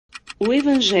O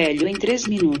Evangelho em 3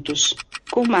 minutos,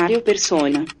 com Mário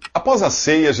Persona. Após a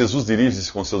ceia, Jesus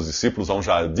dirige-se com seus discípulos a um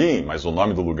jardim, mas o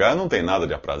nome do lugar não tem nada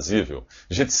de aprazível.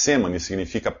 Getsemani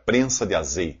significa prensa de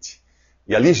azeite.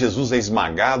 E ali Jesus é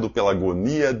esmagado pela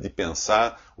agonia de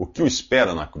pensar o que o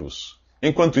espera na cruz.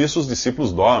 Enquanto isso, os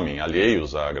discípulos dormem,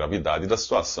 alheios à gravidade da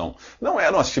situação. Não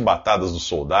eram as chibatadas dos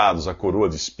soldados, a coroa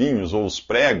de espinhos ou os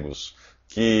pregos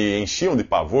que enchiam de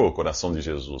pavor o coração de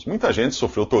Jesus. Muita gente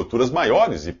sofreu torturas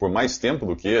maiores e por mais tempo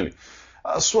do que ele.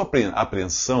 A sua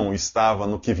apreensão estava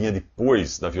no que vinha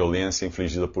depois da violência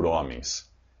infligida por homens.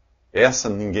 Essa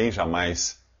ninguém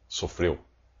jamais sofreu.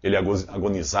 Ele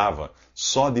agonizava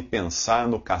só de pensar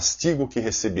no castigo que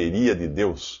receberia de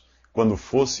Deus quando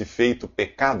fosse feito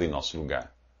pecado em nosso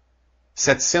lugar.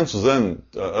 700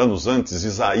 anos antes,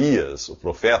 Isaías, o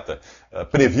profeta,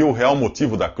 previu o real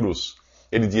motivo da cruz.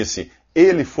 Ele disse: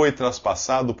 ele foi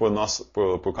traspassado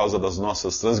por causa das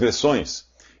nossas transgressões.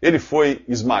 Ele foi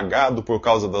esmagado por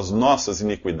causa das nossas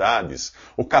iniquidades.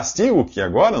 O castigo que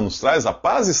agora nos traz a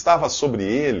paz estava sobre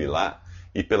ele lá,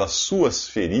 e pelas suas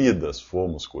feridas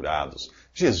fomos curados.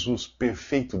 Jesus,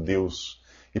 perfeito Deus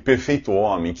e perfeito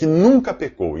homem, que nunca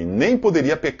pecou e nem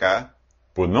poderia pecar,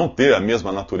 por não ter a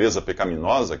mesma natureza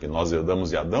pecaminosa que nós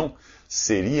herdamos de Adão,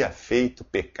 seria feito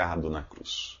pecado na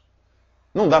cruz.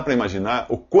 Não dá para imaginar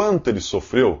o quanto ele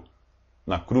sofreu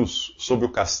na cruz sob o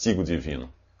castigo divino.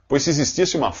 Pois se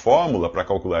existisse uma fórmula para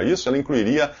calcular isso, ela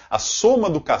incluiria a soma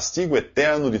do castigo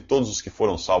eterno de todos os que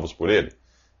foram salvos por ele.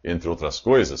 Entre outras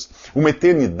coisas, uma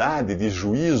eternidade de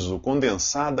juízo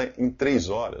condensada em 3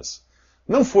 horas.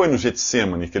 Não foi no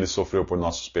Getsemani que ele sofreu por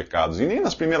nossos pecados, e nem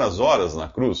nas primeiras horas na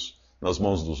cruz, nas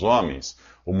mãos dos homens,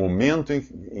 o momento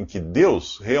em que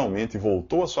Deus realmente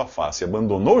voltou a sua face e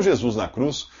abandonou Jesus na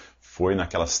cruz, foi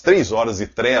naquelas 3 horas de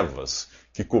trevas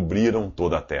que cobriram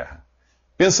toda a terra.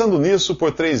 Pensando nisso,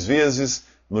 por 3 vezes,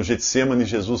 no Getsemani,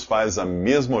 Jesus faz a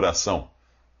mesma oração.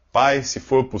 Pai, se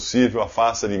for possível,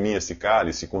 afasta de mim este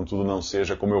cálice, contudo não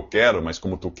seja como eu quero, mas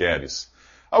como tu queres.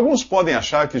 Alguns podem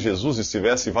achar que Jesus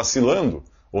estivesse vacilando,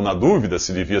 ou na dúvida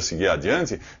se devia seguir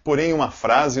adiante, porém uma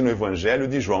frase no Evangelho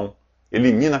de João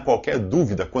elimina qualquer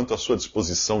dúvida quanto à sua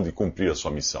disposição de cumprir a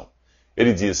sua missão.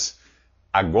 Ele diz: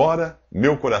 agora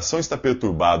meu coração está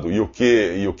perturbado, e o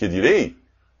que direi?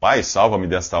 Pai, salva-me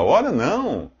desta hora?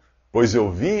 Não, pois eu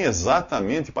vim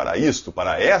exatamente para isto,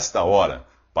 para esta hora.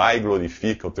 Pai,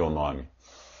 glorifica o teu nome.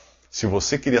 Se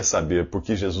você queria saber por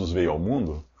que Jesus veio ao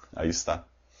mundo, aí está.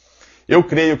 Eu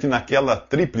creio que naquela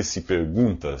tríplice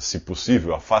pergunta, se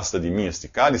possível, afasta de mim este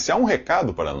cálice, há um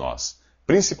recado para nós,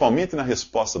 principalmente na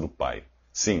resposta do Pai.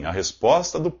 Sim, a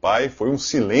resposta do Pai foi um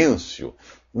silêncio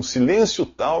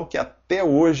tal que até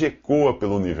hoje ecoa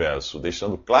pelo universo,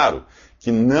 deixando claro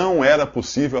que não era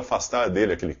possível afastar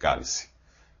dele aquele cálice.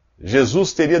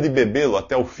 Jesus teria de bebê-lo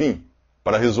até o fim,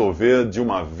 para resolver de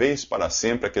uma vez para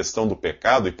sempre a questão do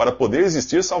pecado e para poder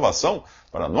existir salvação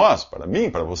para nós, para mim,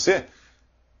 para você.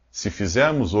 Se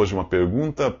fizermos hoje uma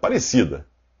pergunta parecida,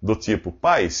 do tipo: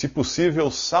 Pai, se possível,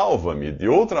 salva-me de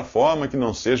outra forma que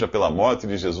não seja pela morte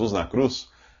de Jesus na cruz,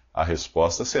 a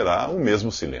resposta será o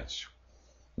mesmo silêncio.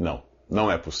 Não,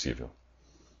 não é possível.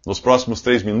 Nos próximos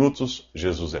 3 minutos,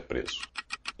 Jesus é preso.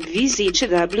 Visite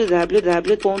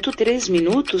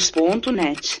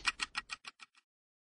www.3minutos.net.